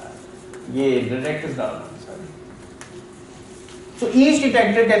 Detectors down. Sorry. So each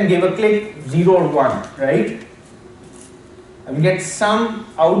detector can give a click 0 or 1, right? I will get some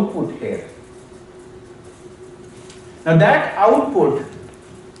output here. Now that output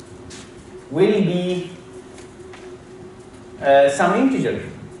will be some integer.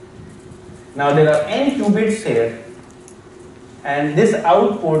 Now there are n qubits here, and this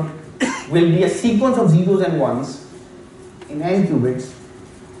output will be a sequence of zeros and ones in n qubits.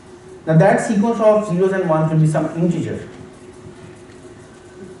 Now that sequence of zeros and ones will be some integer.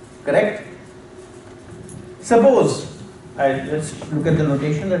 Correct? Suppose, let's look at the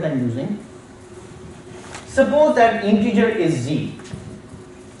notation that I'm using. Suppose that integer is z,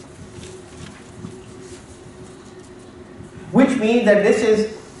 which means that this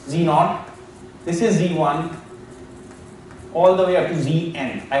is z0, this is z1, all the way up to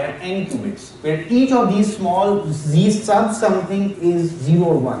zn. I have n qubits, where each of these small z sub something is 0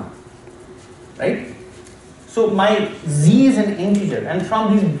 or 1, right? So my z is an integer, and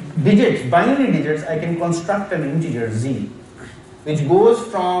from these digits, binary digits, I can construct an integer z, which goes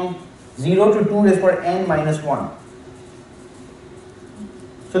from 0 to 2 raised to power n minus 1.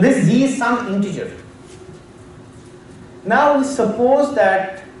 So this z is some integer. Now suppose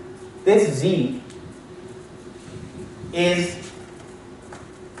that this z is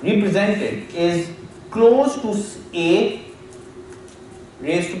represented is close to a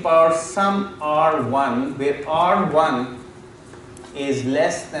raised to power some r1, where r1 is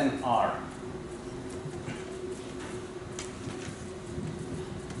less than r.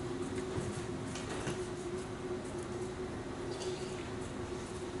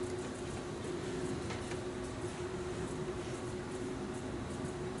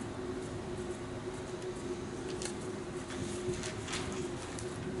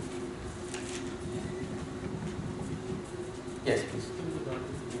 Yes, please.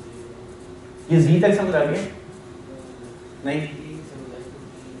 ये Z तक समझ आ गया? नहीं?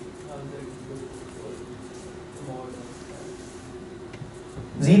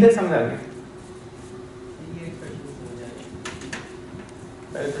 Z तक समझ आ गया?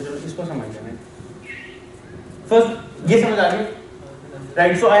 पहले तो चलो इसको समझ लेना. First, ये समझ आ गया?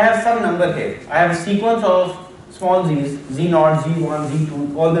 Right. So I have some number here. I have a sequence of small z's, z0, z1,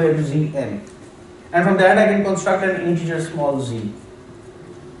 z2, all the way to zn, and from that I can construct an integer small z.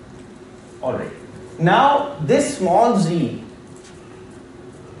 All right. Now this small z,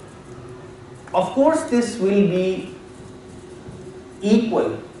 of course, this will be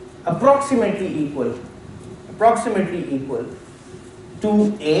equal, approximately equal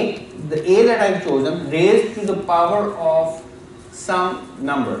to a, the a that I've chosen, raised to the power of some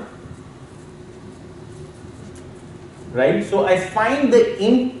number. Right? So I find the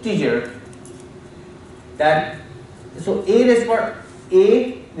integer that, so a raised for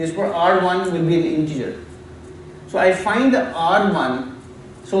r1 will be an integer. So I find the r1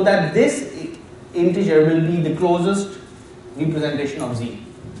 so that this integer will be the closest representation of z.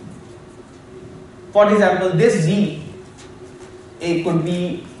 For example, this z, it could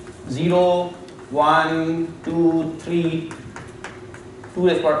be 0, 1, 2, 3, 2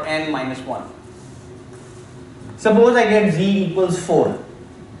 raised power n minus 1. Suppose I get z equals 4.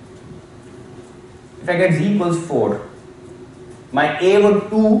 If I get z equals 4, my a would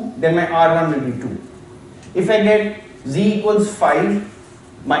 2, then my r1 will be 2. If I get z equals 5,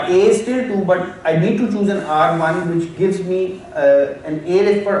 my a is still 2, but I need to choose an r1 which gives me an a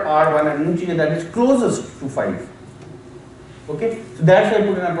raised per r1, an integer that is closest to 5. Okay, so that's why I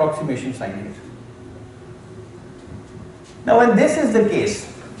put an approximation sign here. Now when this is the case,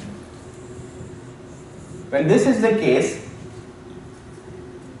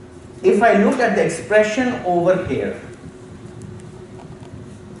 if I look at the expression over here,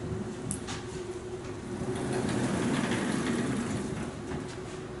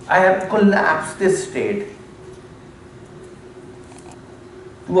 I have collapsed this state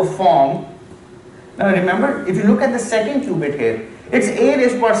to a form. Now remember, if you look at the second qubit here, it's a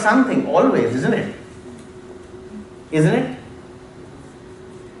raised power something always, isn't it? Isn't it?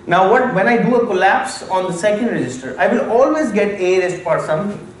 Now when I do a collapse on the second register, I will always get a raised power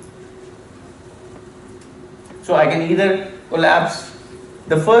something. So I can either collapse,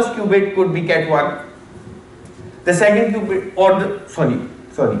 the first qubit could be ket 1, the second qubit, or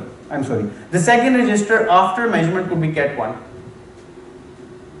the second register after measurement could be ket 1.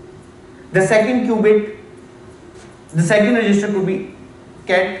 The second qubit, the second register could be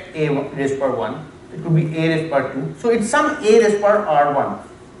ket a raised power 1. It could be a raised power 2. So it's some a raised power r1,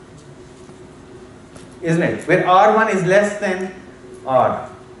 isn't it? Where r1 is less than r.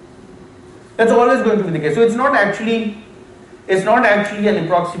 That's always going to be the case. So it's not actually an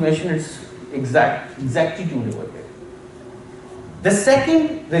approximation. It's exactitude over here. The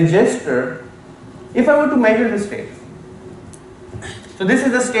second register, if I were to measure the state, so this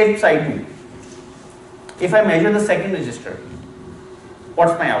is the state psi 2. If I measure the second register,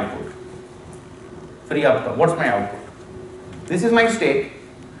 what's my output? Free output. What's my output? This is my state.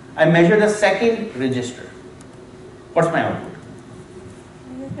 I measure the second register. What's my output?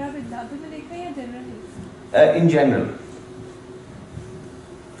 In general,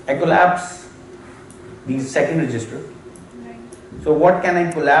 I collapse the second register. Right. So what can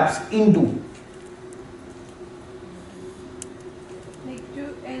I collapse into? Like जो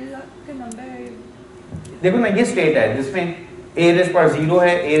L का number है. देखो ना ये state है जिसमें a raised power 0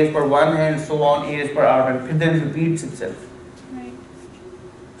 है, a raised power 1 है, and so on, a raised power r1, फिर then repeats itself. Right.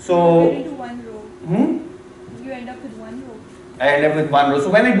 So you get into one row. You end up with one row. I end up with one row. So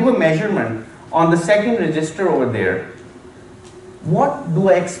when I do a measurement on the second register over there, what do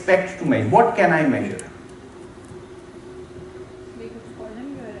I expect to measure? What can I measure? Like which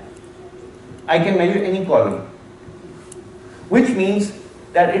column you are at. I can measure any column, which means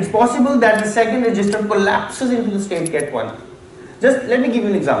that it's possible that the second register collapses into the state ket 1. Just let me give you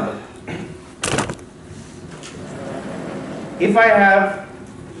an example. If I have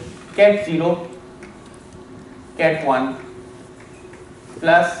ket 0, ket 1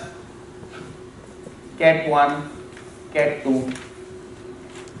 plus ket 1, ket 2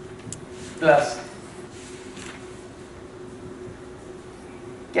 plus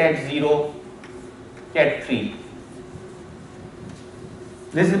ket 0, ket 3.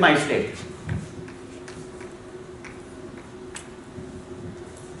 This is my state.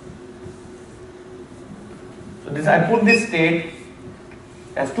 So this, I put this state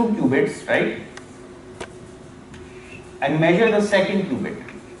as 2 qubits, right? I measure the second qubit.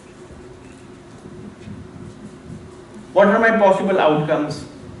 What are my possible outcomes?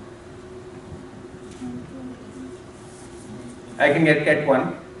 I can get cat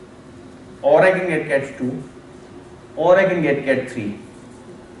 1, or I can get cat 2, or I can get cat 3.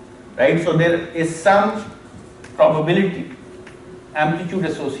 Right? So there is some probability, amplitude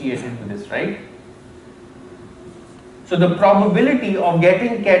associated with this, right? So the probability of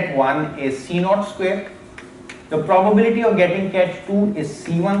getting cat 1 is C0 square, the probability of getting cat 2 is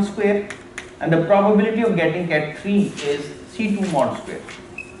C1 square, and the probability of getting cat 3 is C2 mod square.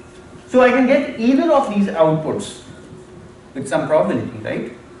 So I can get either of these outputs with some probability,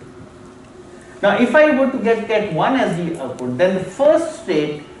 right? Now if I were to get cat 1 as the output, then the first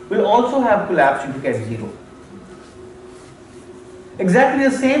state will also have collapsed into cat 0. Exactly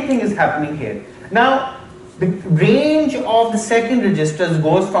the same thing is happening here. Now the range of the second registers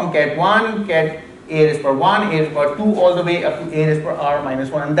goes from cat 1, cat a raised power 1, a raised power 2, all the way up to a raised power r minus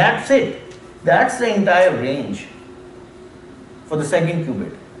 1, and that's it. That's the entire range for the second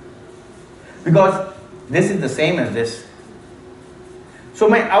qubit, because this is the same as this. So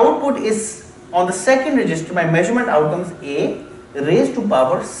my output is on the second register, my measurement outcome is a raised to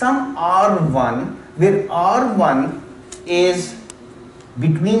power some r1, where r1 is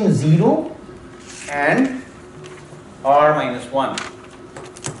between 0 and r minus 1.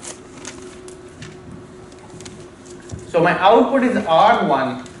 So my output is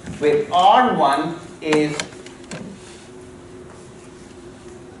r1, where r1 is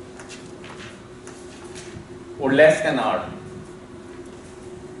or less than r,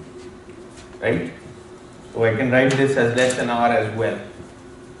 right? So I can write this as less than r as well.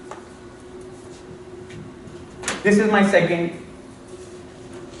 This is my second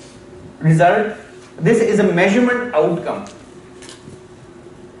result. This is a measurement outcome.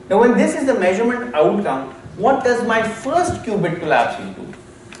 Now when this is the measurement outcome, what does my first qubit collapse into?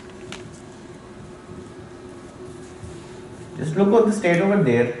 Just look at the state over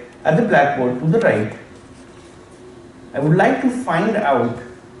there at the blackboard to the right. I would like to find out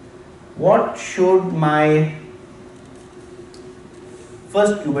what should my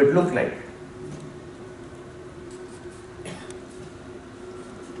first qubit look like.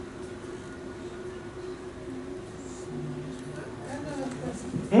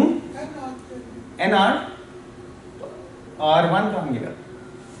 NR? R1 कहाँ गया?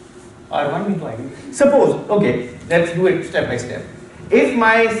 R1 भी तो आएगी. Suppose, okay, let's do it step by step. If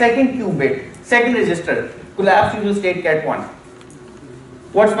my second qubit, second register, collapsed into state cat 1,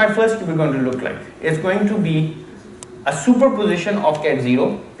 what's my first qubit going to look like? It's going to be a superposition of cat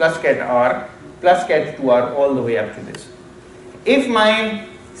 0 plus cat r plus cat 2r all the way up to this. If my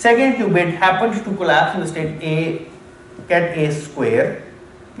second qubit happens to collapse in the state a, cat a square,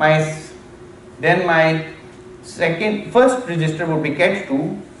 then my first register would be cat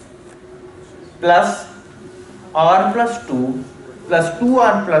 2 plus r plus 2 plus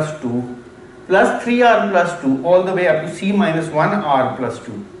 2r plus 2 plus 3r plus 2 all the way up to c minus 1r plus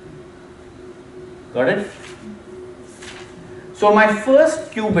 2. Got it? So my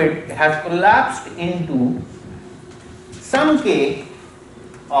first qubit has collapsed into some k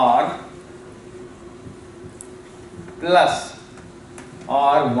r plus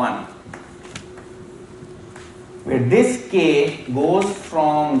r1, where this k goes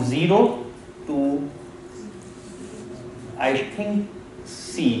from 0 to, I think,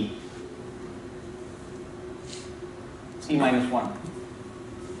 c minus 1.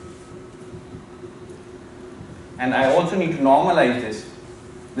 And I also need to normalize this.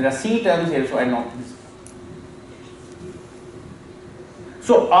 There are c terms here, so I know this.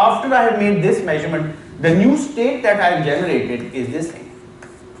 So after I have made this measurement, the new state that I have generated is this thing.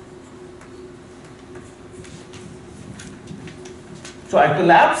 So I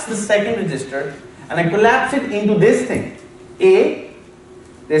collapse the second register and I collapse it into this thing. A,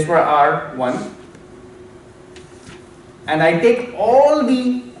 this for R1, and I take all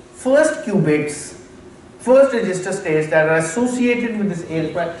the first qubits, first register states that are associated with this A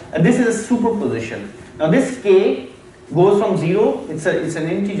square, and this is a superposition. Now this K goes from 0, it's an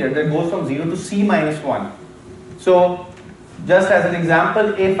integer that goes from 0 to C minus 1. So just as an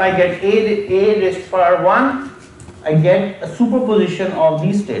example, if I get A raised to power 1, I get a superposition of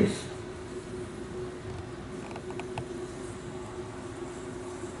these states.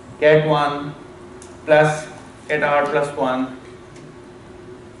 Cat 1 plus cat r plus 1.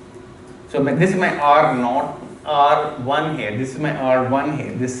 So this is my r naught, r1 here, this is my r1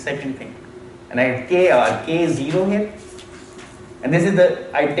 here, this second thing. And I have k0 here. And this is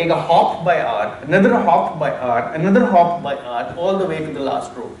I take a hop by r, another hop by r, another hop by r, all the way to the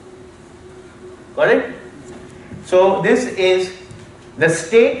last row. Got it? So this is the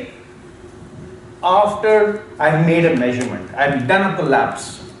state after I've made a measurement. I've done a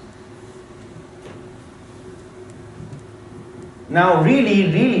collapse. Now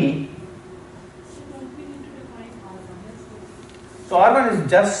really, so R1 is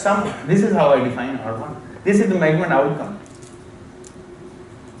just some, this is how I define R1. This is the measurement outcome.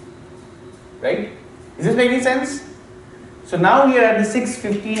 Right? Is this making sense? So now we are at the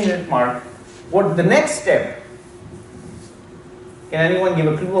 6:15 minute mark. What the next step? Can anyone give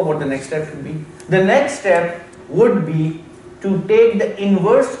a clue of what the next step should be? The next step would be to take the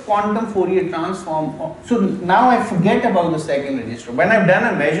inverse quantum Fourier transform. So now I forget about the second register. When I've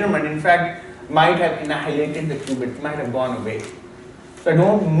done a measurement, in fact, might have annihilated the qubits, might have gone away. So I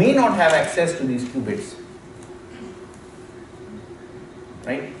may not have access to these qubits.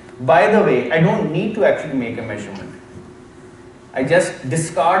 Right? By the way, I don't need to actually make a measurement. I just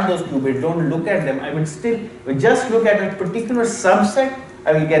discard those qubits, don't look at them. I would just look at a particular subset,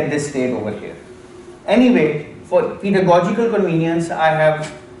 I will get this state over here. Anyway, for pedagogical convenience, I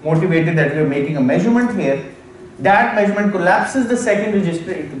have motivated that we are making a measurement here. That measurement collapses the second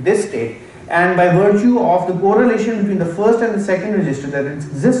register into this state, and by virtue of the correlation between the first and the second register that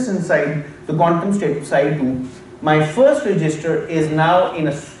exists inside the quantum state of psi 2, my first register is now in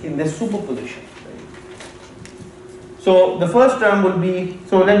this superposition. So the first term will be,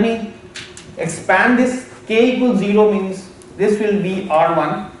 so let me expand this. K equals 0 means this will be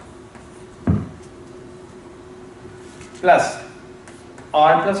R1 plus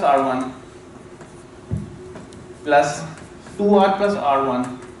R plus R1 plus 2R plus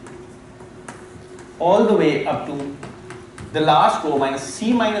R1 all the way up to the last row minus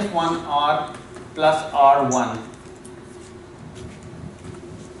C minus 1R plus R1,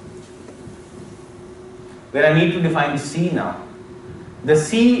 where I need to define the C now. The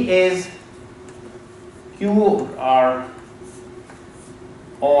C is QR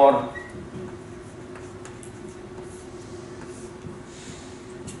or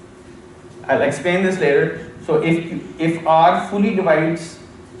I'll explain this later. So if R fully divides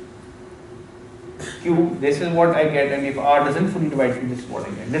Q, this is what I get, and if R doesn't fully divide Q, this is what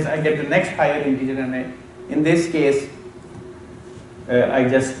I get. This I get the next higher integer, and in this case I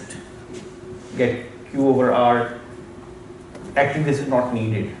just get Q over R. Actually this is not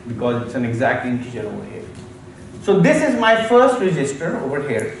needed because it's an exact integer over here. So this is my first register over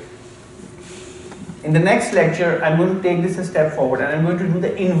here. In the next lecture, I'm going to take this a step forward and I'm going to do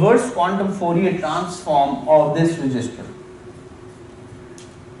the inverse quantum Fourier transform of this register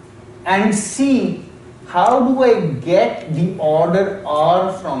and see how do I get the order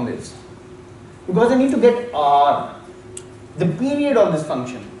R from this, because I need to get R, the period of this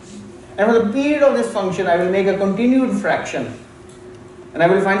function, and for the period of this function I will make a continued fraction and I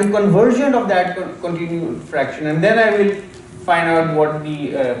will find the convergent of that continued fraction, and then I will find out what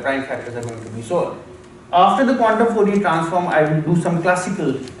the prime factors are going to be. So after the quantum Fourier transform, I will do some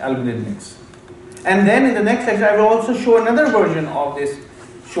classical algorithmics. And then in the next lecture, I will also show another version of this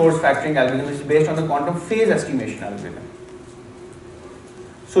Shor's factoring algorithm, which is based on the quantum phase estimation algorithm.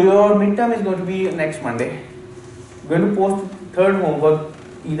 So your midterm is going to be next Monday. I'm going to post the third homework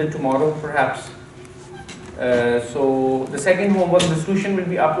either tomorrow, perhaps. So the second homework, the solution will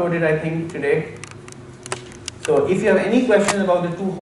be uploaded, I think, today. So if you have any questions about the two